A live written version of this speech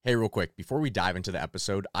Hey, real quick, before we dive into the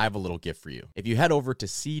episode, I have a little gift for you. If you head over to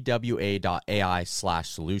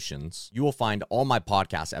cwa.ai/solutions, you will find all my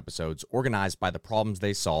podcast episodes organized by the problems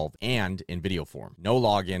they solve and in video form. No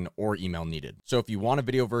login or email needed. So if you want a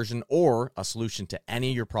video version or a solution to any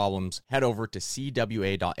of your problems, head over to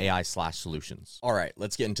cwa.ai/solutions. All right,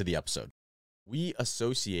 let's get into the episode. We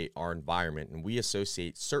associate our environment and we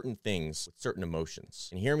associate certain things with certain emotions.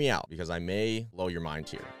 And hear me out because I may blow your mind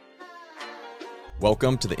here.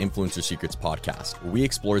 Welcome to the Influencer Secrets podcast, where we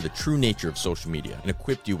explore the true nature of social media and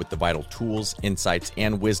equip you with the vital tools, insights,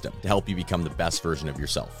 and wisdom to help you become the best version of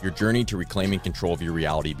yourself. Your journey to reclaiming control of your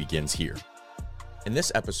reality begins here. In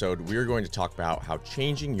this episode, we are going to talk about how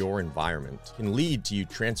changing your environment can lead to you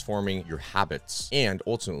transforming your habits and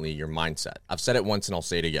ultimately your mindset. I've said it once and I'll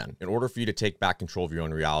say it again. In order for you to take back control of your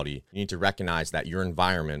own reality, you need to recognize that your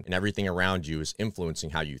environment and everything around you is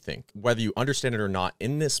influencing how you think. Whether you understand it or not,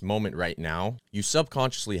 in this moment right now, you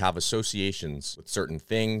subconsciously have associations with certain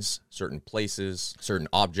things, certain places, certain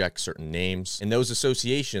objects, certain names, and those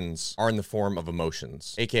associations are in the form of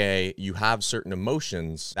emotions, aka you have certain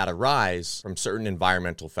emotions that arise from certain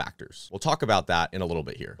environmental factors. We'll talk about that in a little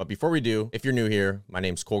bit here. But before we do, if you're new here, my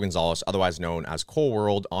name's Cole Gonzalez, otherwise known as Cole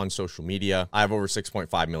World on social media. I have over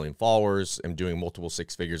 6.5 million followers. I'm doing multiple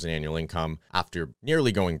six figures in annual income after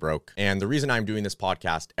nearly going broke. And the reason I'm doing this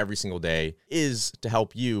podcast every single day is to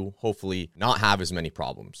help you hopefully not have as many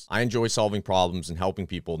problems. I enjoy solving problems and helping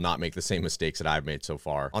people not make the same mistakes that I've made so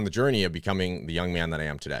far on the journey of becoming the young man that I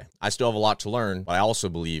am today. I still have a lot to learn, but I also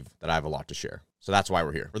believe that I have a lot to share. So that's why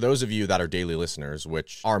we're here. For those of you that are daily listeners,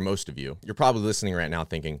 which are most of you, you're probably listening right now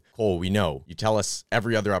thinking, Cole, we know. You tell us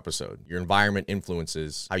every other episode. Your environment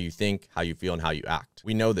influences how you think, how you feel, and how you act.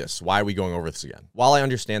 We know this. Why are we going over this again? While I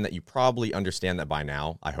understand that you probably understand that by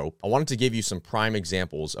now, I hope, I wanted to give you some prime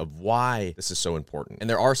examples of why this is so important. And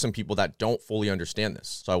there are some people that don't fully understand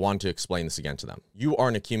this. So I wanted to explain this again to them. You are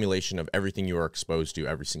an accumulation of everything you are exposed to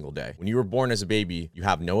every single day. When you were born as a baby, you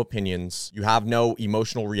have no opinions. You have no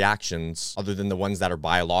emotional reactions other than the ones that are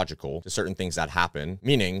biological to certain things that happen.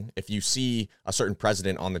 Meaning, if you see a certain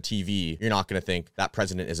president on the TV, you're not going to think that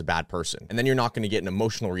president is a bad person. And then you're not going to get an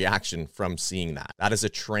emotional reaction from seeing that. That is a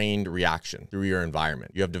trained reaction through your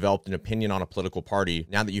environment. You have developed an opinion on a political party.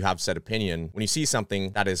 Now that you have said opinion, when you see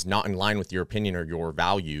something that is not in line with your opinion or your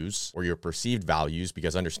values or your perceived values,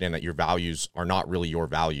 because understand that your values are not really your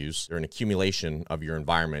values. They're an accumulation of your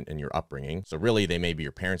environment and your upbringing. So really, they may be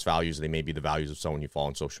your parents' values. They may be the values of someone you follow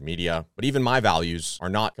on social media. But even my values are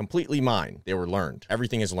not completely mine. They were learned.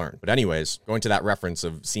 Everything is learned. But anyways, going to that reference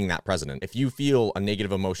of seeing that president, if you feel a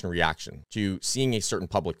negative emotional reaction to seeing a certain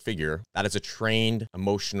public figure, that is a trained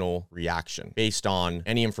emotional reaction based on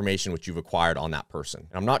any information which you've acquired on that person.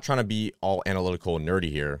 And I'm not trying to be all analytical and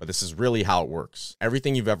nerdy here, but this is really how it works.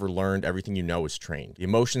 Everything you've ever learned, everything you know is trained. The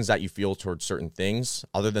emotions that you feel towards certain things,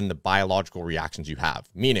 other than the biological reactions you have.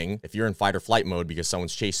 Meaning, if you're in fight or flight mode because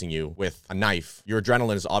someone's chasing you with a knife, your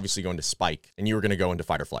adrenaline is obviously going to spike and you're going to go into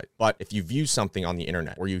fight or flight. But if you view something on the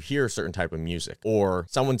internet or you hear a certain type of music or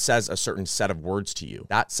someone says a certain set of words to you,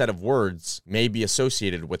 that set of words may be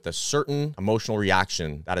associated with a certain emotional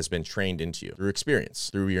reaction that has been trained into you through experience,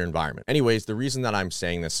 through your environment. Anyways, the reason that I'm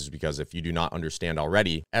saying this is because if you do not understand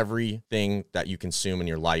already, everything that you consume in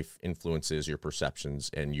your life influences your perceptions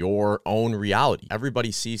and your own reality.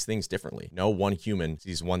 Everybody sees things differently. No one human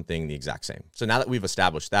sees one thing the exact same. So now that we've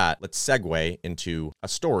established that, let's segue into a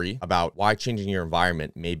story about why changing your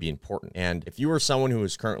environment may be important. And if you are someone who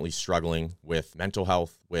is currently struggling with mental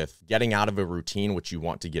health, with getting out of a routine which you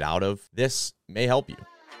want to get out of, this may help you.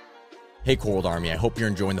 Hey, Cold Army, I hope you're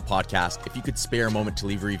enjoying the podcast. If you could spare a moment to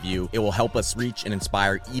leave a review, it will help us reach and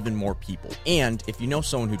inspire even more people. And if you know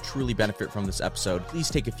someone who truly benefit from this episode,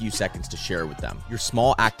 please take a few seconds to share it with them. Your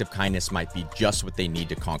small act of kindness might be just what they need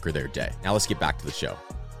to conquer their day. Now let's get back to the show.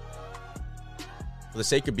 For the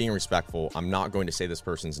sake of being respectful, I'm not going to say this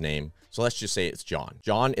person's name, so let's just say it's John.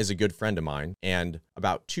 John is a good friend of mine, and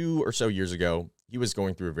about 2 or so years ago, he was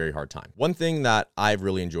going through a very hard time. One thing that I've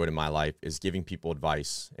really enjoyed in my life is giving people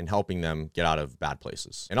advice and helping them get out of bad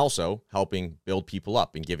places, and also helping build people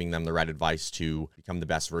up and giving them the right advice to become the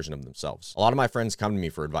best version of themselves. A lot of my friends come to me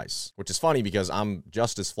for advice, which is funny because I'm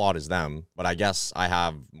just as flawed as them, but I guess I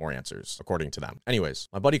have more answers according to them. Anyways,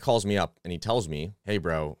 my buddy calls me up and he tells me, hey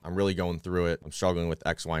bro, I'm really going through it. I'm struggling with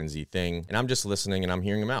X, Y, and Z thing, and I'm just listening and I'm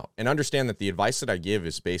hearing him out. And understand that the advice that I give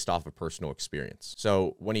is based off of personal experience.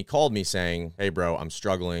 So when he called me saying, hey bro, bro, I'm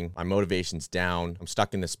struggling. My motivation's down. I'm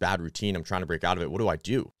stuck in this bad routine. I'm trying to break out of it. What do I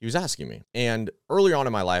do? He was asking me. And earlier on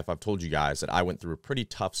in my life, I've told you guys that I went through a pretty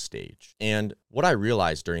tough stage. And what I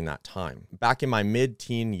realized during that time, back in my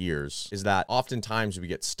mid-teen years, is that oftentimes we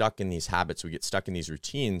get stuck in these habits, we get stuck in these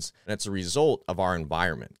routines, and it's a result of our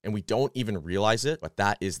environment. And we don't even realize it, but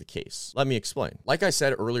that is the case. Let me explain. Like I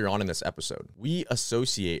said earlier on in this episode, we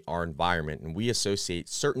associate our environment and we associate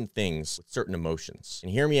certain things with certain emotions.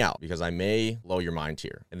 And hear me out, because I may blow your mind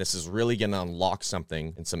here. And this is really going to unlock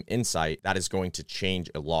something and some insight that is going to change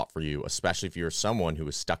a lot for you, especially if you're someone who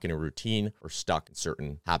is stuck in a routine or stuck in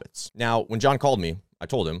certain habits. Now, when John called me, I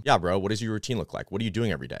told him, yeah, bro, what does your routine look like? What are you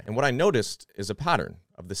doing every day? And what I noticed is a pattern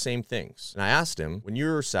of the same things. And I asked him, when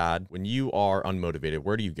you're sad, when you are unmotivated,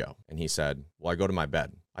 where do you go? And he said, well, I go to my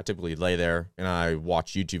bed. I typically lay there and I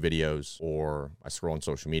watch YouTube videos, or I scroll on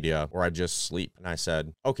social media, or I just sleep. And I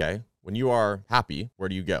said, okay, when you are happy, where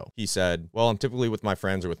do you go? He said, well, I'm typically with my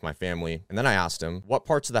friends or with my family. And then I asked him, what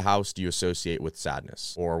parts of the house do you associate with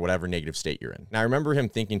sadness or whatever negative state you're in? And I remember him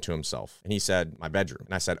thinking to himself, and he said, my bedroom.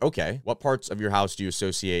 And I said, okay, what parts of your house do you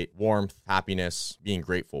associate warmth, happiness, being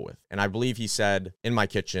grateful with? And I believe he said, in my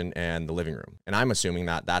kitchen and the living room. And I'm assuming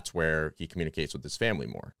that that's where he communicates with his family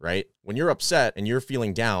more, right? When you're upset and you're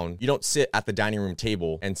feeling down, you don't sit at the dining room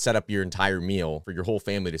table and set up your entire meal for your whole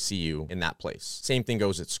family to see you in that place. Same thing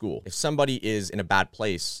goes at school. If somebody is in a bad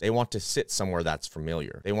place, they want to sit somewhere that's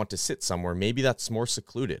familiar. They want to sit somewhere maybe that's more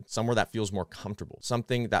secluded, somewhere that feels more comfortable,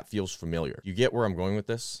 something that feels familiar. You get where I'm going with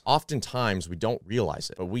this? Oftentimes we don't realize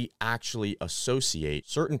it, but we actually associate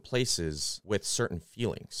certain places with certain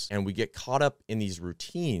feelings. And we get caught up in these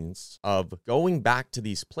routines of going back to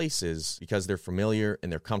these places because they're familiar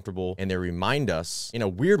and they're comfortable and they remind us in a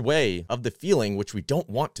weird way of the feeling which we don't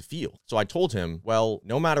want to feel. So I told him, well,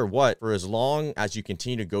 no matter what, for as long as you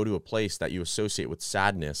continue to go to a place that you associate with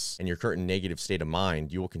sadness and your current negative state of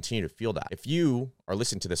mind, you will continue to feel that. If you are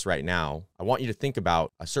listening to this right now, I want you to think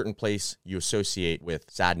about a certain place you associate with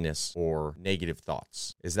sadness or negative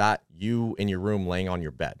thoughts. Is that you in your room laying on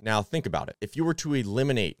your bed? Now think about it. If you were to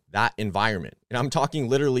eliminate that environment, and I'm talking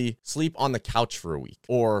literally sleep on the couch for a week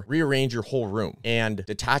or rearrange your whole room and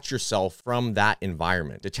detach yourself from that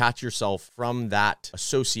environment, detach yourself from that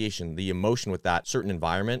association, the emotion with that certain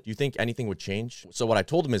environment, do you think anything would change? So what I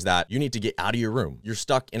told him is that you need to get out of your room. You're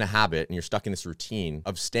stuck in a habit and you're stuck in this routine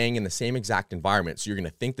of staying in the same exact environment. So you're going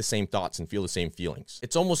to think the same thoughts and feel the same feelings.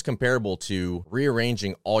 It's almost comparable to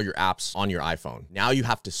rearranging all your apps on your iPhone. Now you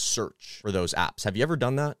have to search for those apps. Have you ever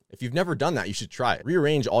done that? If you've never done that, you should try it.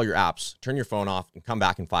 Rearrange all your apps, turn your phone off, and come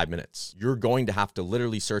back in 5 minutes. You're going to have to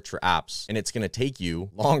literally search for apps, and it's going to take you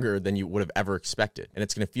longer than you would have ever expected. And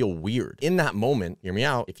it's going to feel weird. In that moment, hear me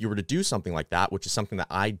out, if you were to do something like that, which is something that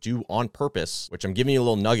I do on purpose, which I'm giving you a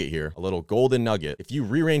little nugget here, a little golden nugget. If you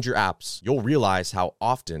rearrange your apps, you'll realize how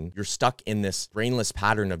often you're stuck in this brainless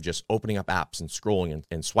pattern of just opening up apps and scrolling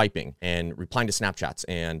and swiping and replying to Snapchats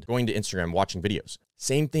and going to Instagram, watching videos.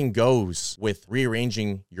 Same thing goes with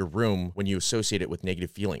rearranging your room when you associate it with negative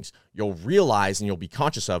feelings. You'll realize and you'll be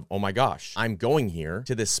conscious of, oh my gosh, I'm going here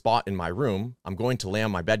to this spot in my room. I'm going to lay on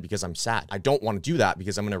my bed because I'm sad. I don't want to do that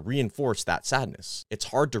because I'm going to reinforce that sadness. It's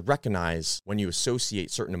hard to recognize when you associate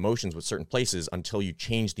certain emotions with certain places until you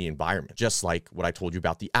change the environment. Just like what I told you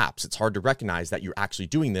about the apps. It's hard to recognize that you're actually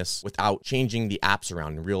doing this without changing the apps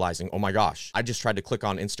around and realizing, oh my gosh, I just tried to click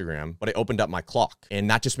on Instagram, but I opened up my clock. And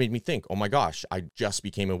that just made me think, oh my gosh, I just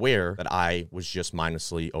became aware that I was just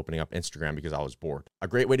mindlessly opening up Instagram because I was bored. A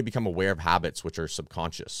great way to become aware of habits which are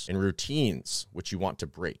subconscious and routines which you want to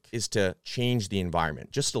break is to change the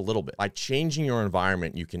environment just a little bit. By changing your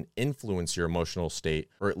environment, you can influence your emotional state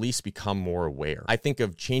or at least become more aware. I think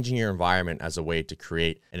of changing your environment as a way to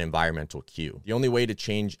create an environmental cue. The only way to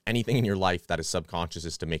change anything in your life that is subconscious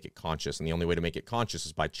is to make it conscious. And the only way to make it conscious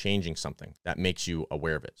is by changing something that makes you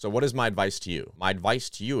aware of it. So what is my advice to you? My advice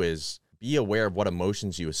to you is be aware of what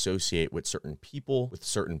emotions you associate with certain people, with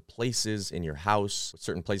certain places in your house, with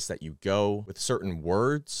certain places that you go, with certain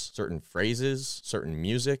words, certain phrases, certain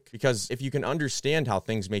music. Because if you can understand how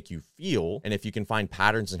things make you feel, and if you can find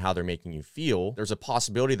patterns in how they're making you feel, there's a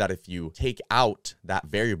possibility that if you take out that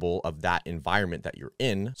variable of that environment that you're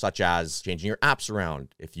in, such as changing your apps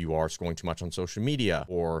around, if you are scrolling too much on social media,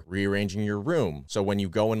 or rearranging your room. So when you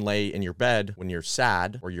go and lay in your bed, when you're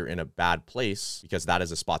sad or you're in a bad place, because that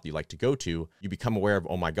is a spot that you like to go go to, you become aware of,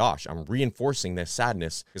 oh my gosh, I'm reinforcing this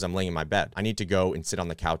sadness because I'm laying in my bed. I need to go and sit on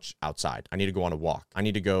the couch outside. I need to go on a walk. I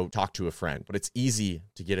need to go talk to a friend. But it's easy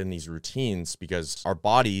to get in these routines because our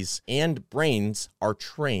bodies and brains are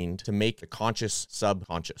trained to make the conscious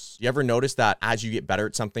subconscious. You ever notice that as you get better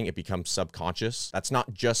at something, it becomes subconscious? That's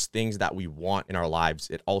not just things that we want in our lives.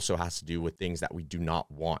 It also has to do with things that we do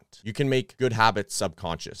not want. You can make good habits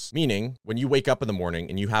subconscious, meaning when you wake up in the morning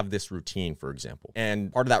and you have this routine, for example,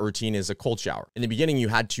 and part of that routine is a cold shower. In the beginning, you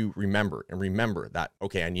had to remember that,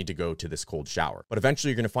 okay, I need to go to this cold shower. But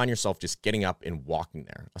eventually you're going to find yourself just getting up and walking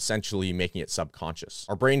there, essentially making it subconscious.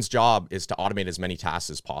 Our brain's job is to automate as many tasks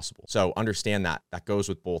as possible. So understand that goes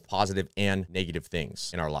with both positive and negative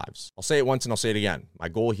things in our lives. I'll say it once and I'll say it again. My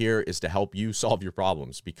goal here is to help you solve your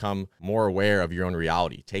problems, become more aware of your own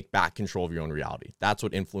reality, take back control of your own reality. That's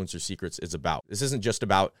what Influencer Secrets is about. This isn't just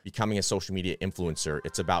about becoming a social media influencer.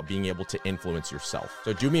 It's about being able to influence yourself.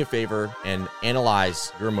 So do me a favor and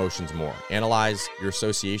analyze your emotions more, analyze your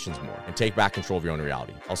associations more, and take back control of your own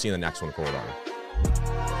reality. I'll see you in the next one,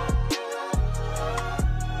 Corridor.